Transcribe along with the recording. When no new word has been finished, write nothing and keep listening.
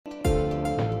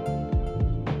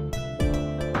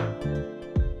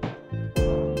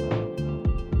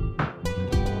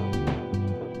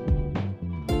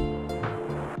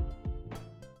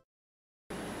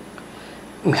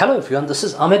Hello everyone, this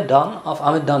is Ahmed Dawn of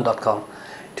ahmeddawn.com.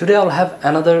 Today I'll have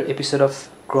another episode of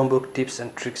Chromebook tips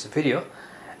and tricks video,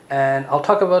 and I'll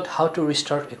talk about how to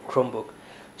restart a Chromebook.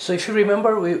 So if you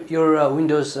remember your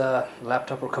Windows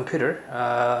laptop or computer,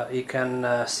 you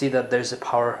can see that there's a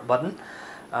power button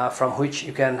from which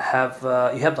you can have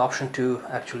you have the option to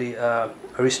actually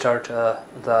restart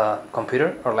the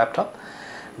computer or laptop.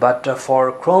 But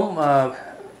for Chrome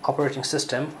operating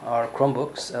system or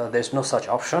Chromebooks, there's no such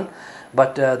option,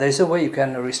 but there's a way you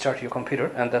can restart your computer,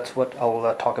 and that's what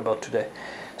I'll talk about today.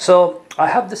 So I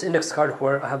have this index card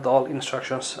where I have all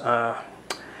instructions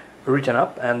written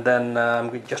up, and then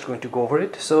I'm just going to go over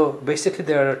it. So basically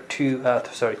there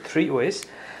are three ways.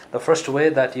 The first way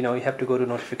that you have to go to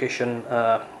notification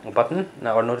button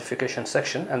or notification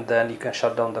section, and then you can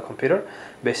shut down the computer.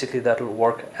 Basically that will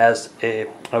work as a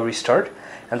restart.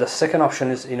 And the second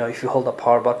option is if you hold the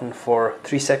power button for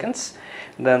 3 seconds,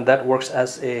 then that works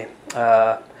as a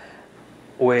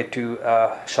way to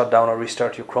shut down or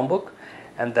restart your Chromebook.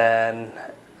 And then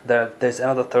there's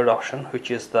another third option, which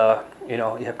is the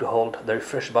you have to hold the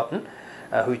refresh button,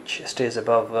 which stays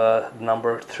above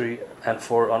number 3 and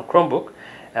 4 on Chromebook.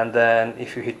 And then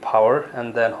if you hit power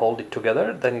and then hold it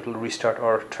together, then it will restart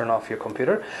or turn off your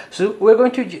computer. So we're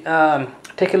going to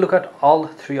take a look at all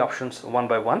three options one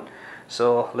by one.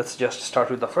 So let's just start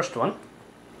with the first one.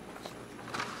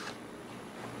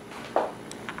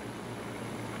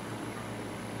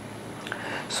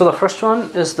 So the first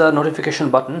one is the notification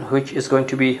button, which is going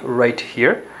to be right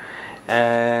here,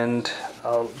 and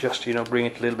I'll just bring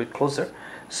it a little bit closer.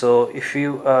 So if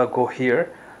you go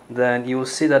here, then you will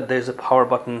see that there's a power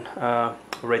button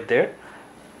right there.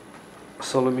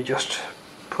 So let me just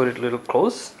put it a little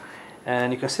close,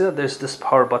 and you can see that there's this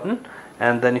power button,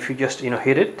 and then if you just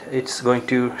hit it, it's going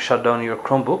to shut down your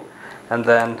Chromebook. And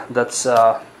then that's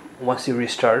once you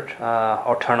restart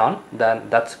or turn on, then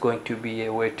that's going to be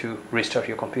a way to restart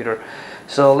your computer.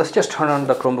 So let's just turn on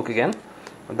the Chromebook again,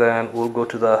 and then we'll go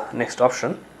to the next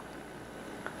option.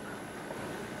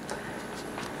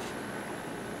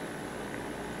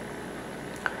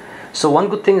 So one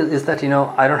good thing is that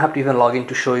I don't have to even log in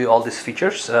to show you all these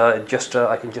features. I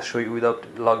can just show you without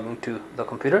logging into the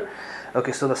computer.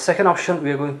 Okay, so the second option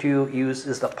we are going to use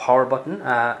is the power button.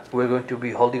 We're going to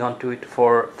be holding on to it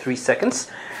for 3 seconds.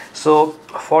 So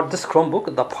for this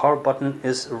Chromebook, the power button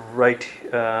is right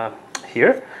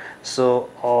here. So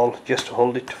I'll just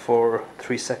hold it for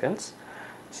 3 seconds.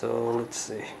 So let's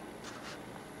see.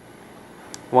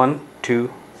 1,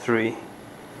 2, 3,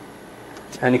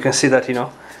 and you can see that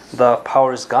the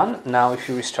power is gone. Now if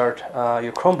you restart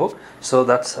your Chromebook, so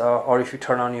that's or if you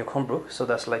turn on your Chromebook, so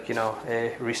that's like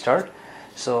a restart.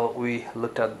 So we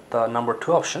looked at the number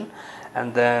 2 option,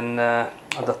 and then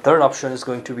the third option is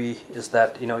going to be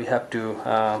that you have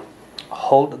to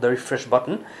hold the refresh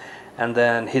button and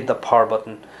then hit the power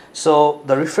button. So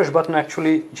the refresh button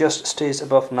actually just stays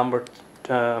above number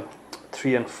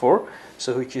 3 and 4,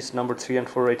 so which is number 3 and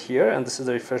 4 right here, and this is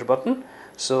the refresh button.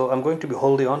 So I'm going to be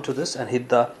holding on to this and hit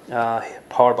the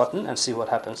power button and see what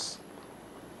happens.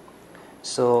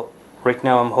 So right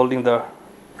now I'm holding the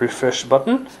refresh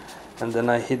button, and then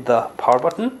I hit the power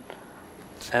button,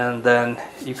 and then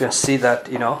you can see that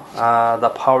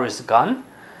the power is gone,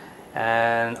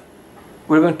 and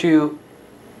we're going to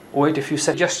wait a few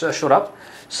seconds. Just showed up.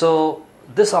 So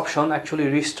this option actually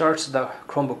restarts the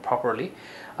Chromebook properly.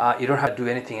 You don't have to do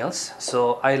anything else.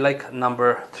 So I like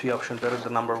number 3 option better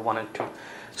than number 1 and 2.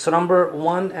 So number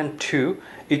 1 and 2,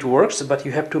 it works, but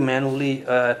you have to manually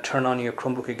turn on your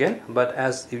Chromebook again. But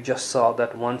as you just saw,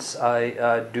 that once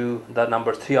I do the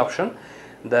number 3 option,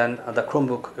 then the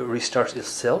Chromebook restarts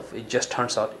itself. It just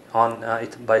turns on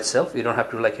it by itself. You don't have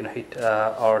to hit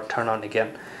or turn on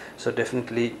again. So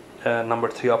definitely number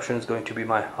 3 option is going to be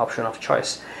my option of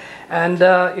choice. And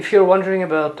if you're wondering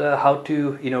about how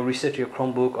to reset your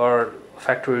Chromebook or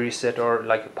factory reset or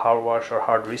like a power wash or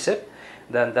hard reset,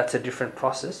 then that's a different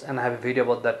process, and I have a video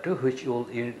about that too, which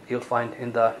you'll find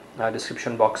in the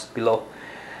description box below.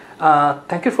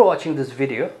 Thank you for watching this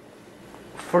video.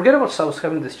 Forget about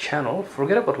subscribing this channel,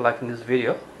 forget about liking this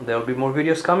video. There will be more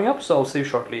videos coming up, so I'll see you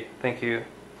shortly. Thank you.